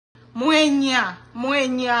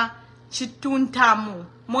Mwenya Chituntamu.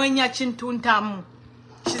 Mwenya Chituntamu.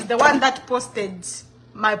 She's the one that posted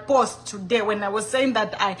my post today when I was saying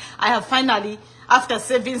that I have finally, after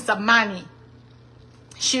saving some money,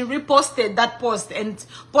 she reposted that post and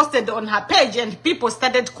posted on her page, and people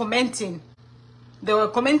started commenting. They were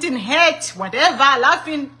commenting hate, whatever,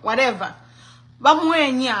 laughing, whatever.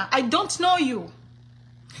 Bamwenya, I don't know you.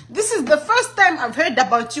 This is the first time I've heard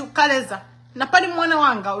about you, Kaleza. Napani mwana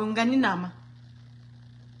wanga unganinama.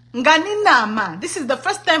 Nganinama. This is the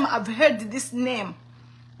first time I've heard this name.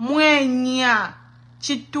 Mwenya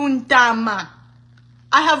Chituntama.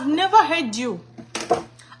 I have never heard you.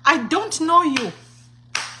 I don't know you.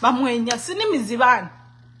 Bamwenya sinimiziban.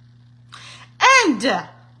 And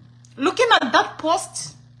looking at that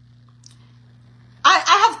post,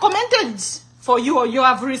 I have commented for you, or you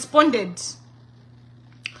have responded.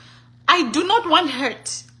 I do not want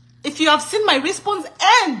hurt. If you have seen my response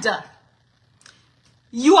and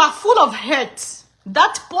you are full of hate,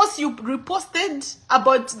 that post you reposted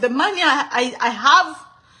about the money I have,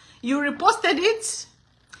 you reposted it,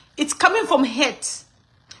 it's coming from hate.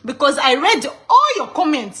 Because I read all your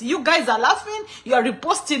comments. You guys are laughing. You are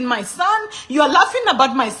reposting my son. You are laughing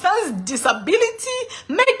about my son's disability.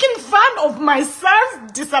 Making fun of my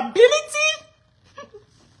son's disability.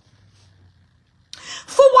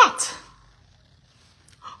 For what?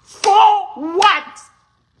 For what?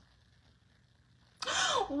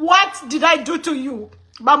 What did I do to you?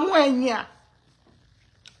 Bamwenya?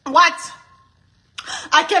 What?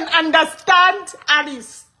 I can understand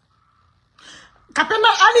Alice.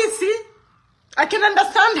 Kapena Alice, I can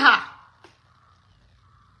understand her.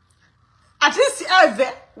 At least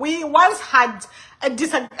we once had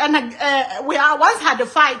a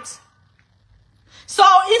fight. So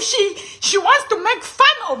if she wants to make fun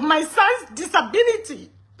of my son's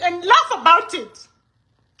disability and laugh about it,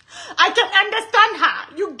 I can understand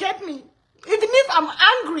her. You get me? Even if I'm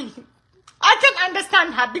angry, I can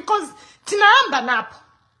understand her because Tinaamba nap.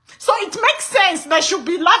 So it makes sense that she'll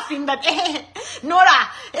be laughing that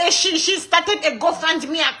Norah, she started a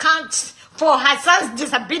GoFundMe account for her son's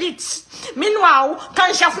disability. Meanwhile,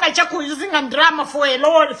 Kanshafna Chaku using a drama for a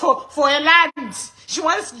land. She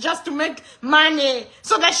wants just to make money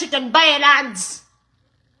so that she can buy a land.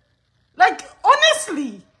 Like,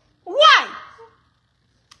 honestly, why?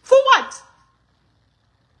 For what?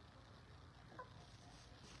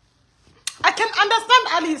 I can understand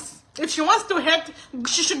Alice. If she wants to hate,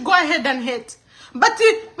 she should go ahead and hate. But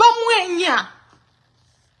Bamwenya,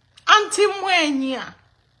 Auntie Mwenya,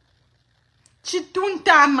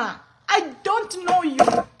 Chituntama, I don't know you.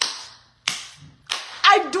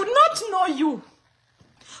 I do not know you.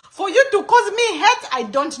 For you to cause me hate, I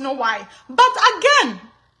don't know why. But again,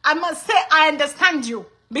 I must say I understand you.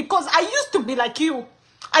 Because I used to be like you.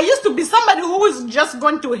 I used to be somebody who is just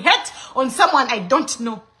going to hate on someone I don't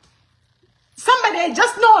know. Somebody I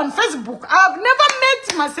just know on Facebook. I've never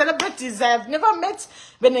met my celebrities. I've never met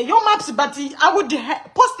Beneyo Maps, but I would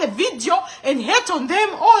post a video and hate on them.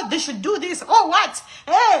 Oh, they should do this. Oh, what?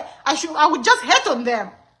 Hey, I would just hate on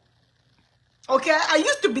them. Okay, I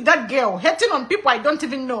used to be that girl, hating on people I don't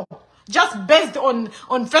even know. Just based on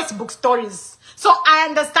Facebook stories. So I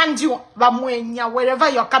understand you, Bamwenya, wherever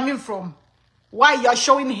you're coming from. Why you're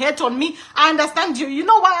showing hate on me, I understand you. You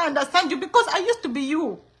know why I understand you? Because I used to be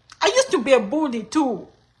you. I used to be a bully too.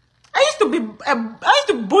 I used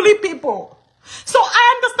to bully people. So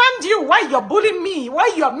I understand you, why you're bullying me,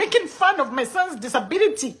 why you're making fun of my son's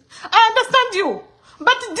disability. I understand you.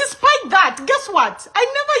 But despite that, guess what? I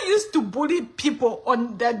never used to bully people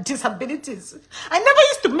on their disabilities. I never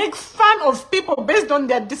used to make fun of people based on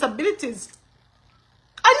their disabilities.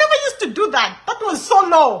 I never used to do that. That was so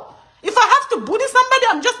low. If I have to bully somebody,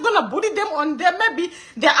 I'm just going to bully them on their, maybe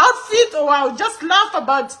their outfit, or I'll just laugh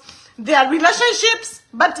about their relationships.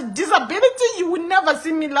 But disability, you will never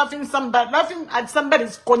see me laughing at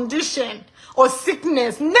somebody's condition or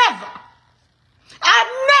sickness. Never.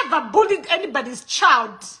 I've never bullied anybody's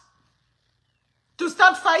child. To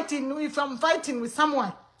start fighting, if I'm fighting with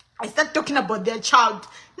someone, I start talking about their child.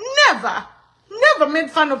 Never. Never made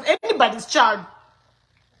fun of anybody's child.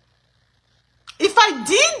 If I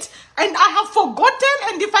did, and I have forgotten,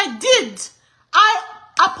 and if I did, I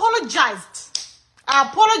apologized. I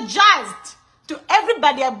apologized to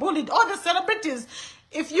everybody I bullied, all the celebrities.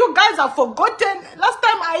 If you guys have forgotten, last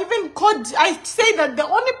time I say that the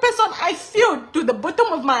only person I feel to the bottom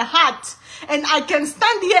of my heart, and I can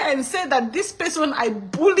stand here and say that this person, I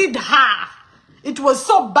bullied her. It was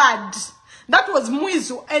so bad. That was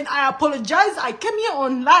Muizu, and I apologize. I came here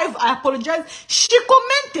on live. I apologize. She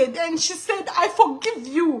commented and she said, I forgive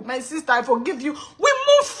you, my sister. I forgive you. We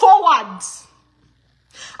move forward. words.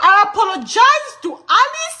 I apologize to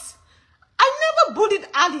Alice. I never bullied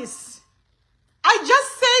Alice. I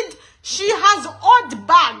just said she has odd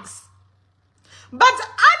bags. But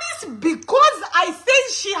Alice, because I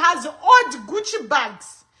said she has odd Gucci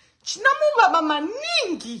bags, chinamubaba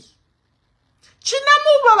maningi.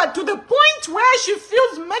 Chinamubaba to the point where she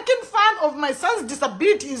feels making fun of my son's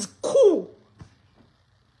disability is cool.